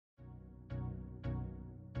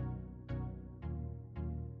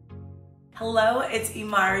Hello, it's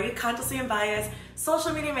Imari, Consciously Unbiased,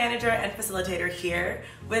 social media manager and facilitator here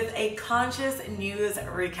with a conscious news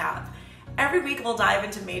recap. Every week we'll dive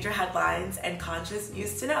into major headlines and conscious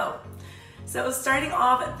news to know. So starting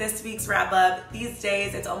off this week's wrap up, these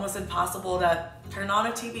days it's almost impossible to turn on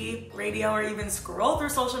a TV, radio, or even scroll through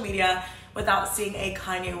social media without seeing a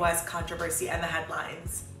Kanye West controversy and the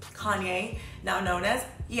headlines. Kanye, now known as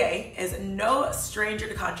Ye, is no stranger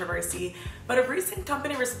to controversy, but a recent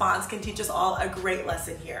company response can teach us all a great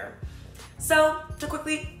lesson here. So, to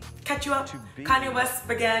quickly catch you up, Kanye West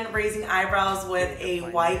began raising eyebrows with a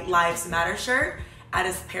White Lives Matter shirt at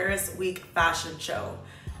his Paris Week fashion show.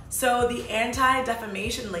 So, the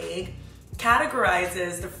Anti-Defamation League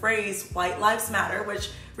categorizes the phrase White Lives Matter,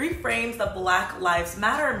 which reframes the Black Lives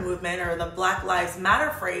Matter movement, or the Black Lives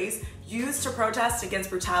Matter phrase used to protest against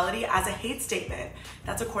brutality, as a hate statement.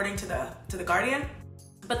 That's according to the Guardian.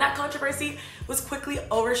 But that controversy was quickly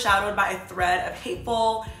overshadowed by a thread of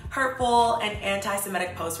hateful, hurtful, and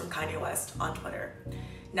anti-Semitic posts from Kanye West on Twitter.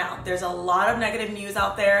 Now, there's a lot of negative news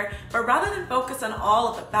out there, but rather than focus on all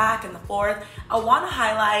of the back and the forth, I want to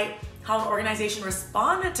highlight how an organization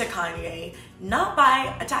responded to Kanye, not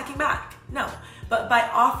by attacking back, no, but by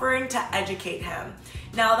offering to educate him.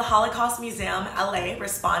 Now, the Holocaust Museum LA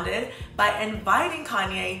responded by inviting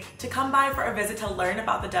Kanye to come by for a visit to learn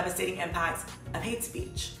about the devastating impacts of hate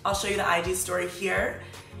speech. I'll show you the IG story here.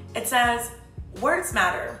 It says, "Words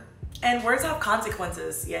matter, and words have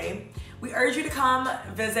consequences, yay. We urge you to come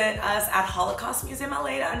visit us at Holocaust Museum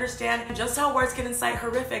LA to understand just how words can incite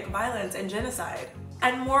horrific violence and genocide."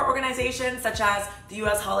 And more organizations such as the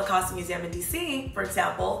US Holocaust Museum in DC, for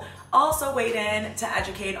example, also weighed in to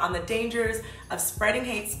educate on the dangers of spreading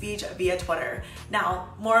hate speech via Twitter. Now,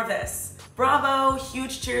 more of this. Bravo,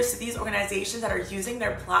 huge cheers to these organizations that are using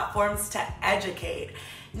their platforms to educate.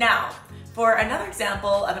 Now, for another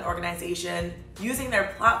example of an organization using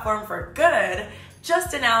their platform for good,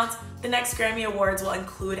 just announced the next Grammy Awards will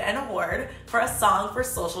include an award for a song for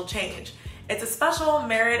social change. It's a special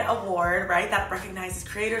merit award, right, that recognizes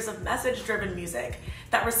creators of message-driven music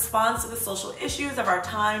that responds to the social issues of our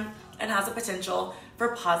time and has a potential for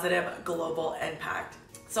positive global impact.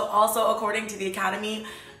 So also, according to the Academy,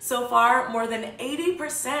 so far, more than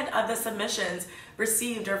 80% of the submissions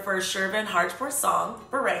received are for Shervin Harjpur's song,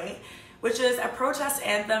 Beret, which is a protest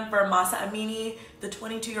anthem for Mahsa Amini, the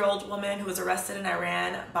 22-year-old woman who was arrested in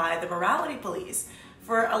Iran by the morality police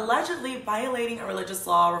for allegedly violating a religious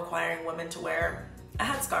law requiring women to wear a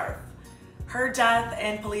headscarf. Her death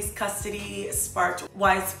in police custody sparked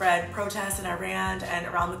widespread protests in Iran and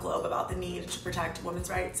around the globe about the need to protect women's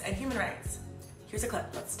rights and human rights. Here's a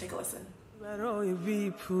clip, let's take a listen. برای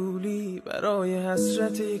بی‌پولی برای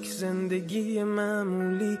حسرت یک زندگی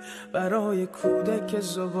معمولی برای کودک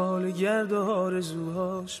زباله‌گرد و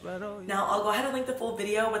آرزوهاش برای Now I'll go ahead and link the full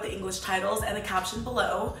video with the English titles and the caption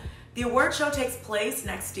below. The award show takes place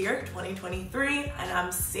next year, 2023, and I'm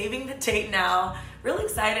saving the date now. Really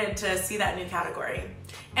excited to see that new category.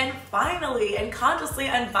 And finally, in Consciously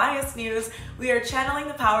Unbiased news, we are channeling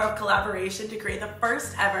the power of collaboration to create the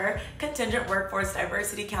first ever Contingent Workforce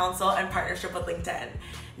Diversity Council in partnership with LinkedIn.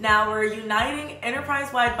 Now, we're uniting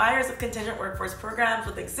enterprise-wide buyers of contingent workforce programs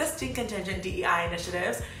with existing contingent DEI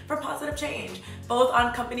initiatives for positive change, both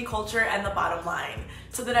on company culture and the bottom line.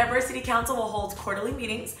 So the Diversity Council will hold quarterly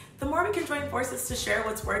meetings. The more we can join forces to share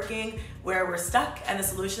what's working, where we're stuck, and the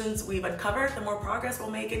solutions we've uncovered, the more progress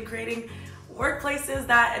we'll make in creating workplaces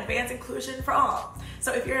that advance inclusion for all.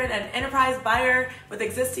 So if you're an enterprise buyer with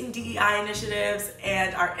existing DEI initiatives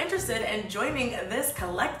and are interested in joining this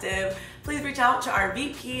collective, please reach out to our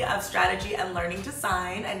VP of Strategy and Learning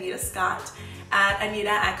Design, Anita Scott, at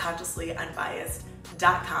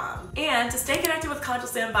anita@consciouslyunbiased.com. And to stay connected with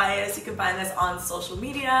Consciously Unbiased, you can find us on social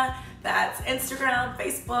media. That's Instagram,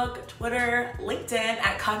 Facebook, Twitter, LinkedIn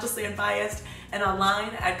at Consciously Unbiased, and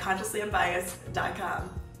online at consciouslyunbiased.com.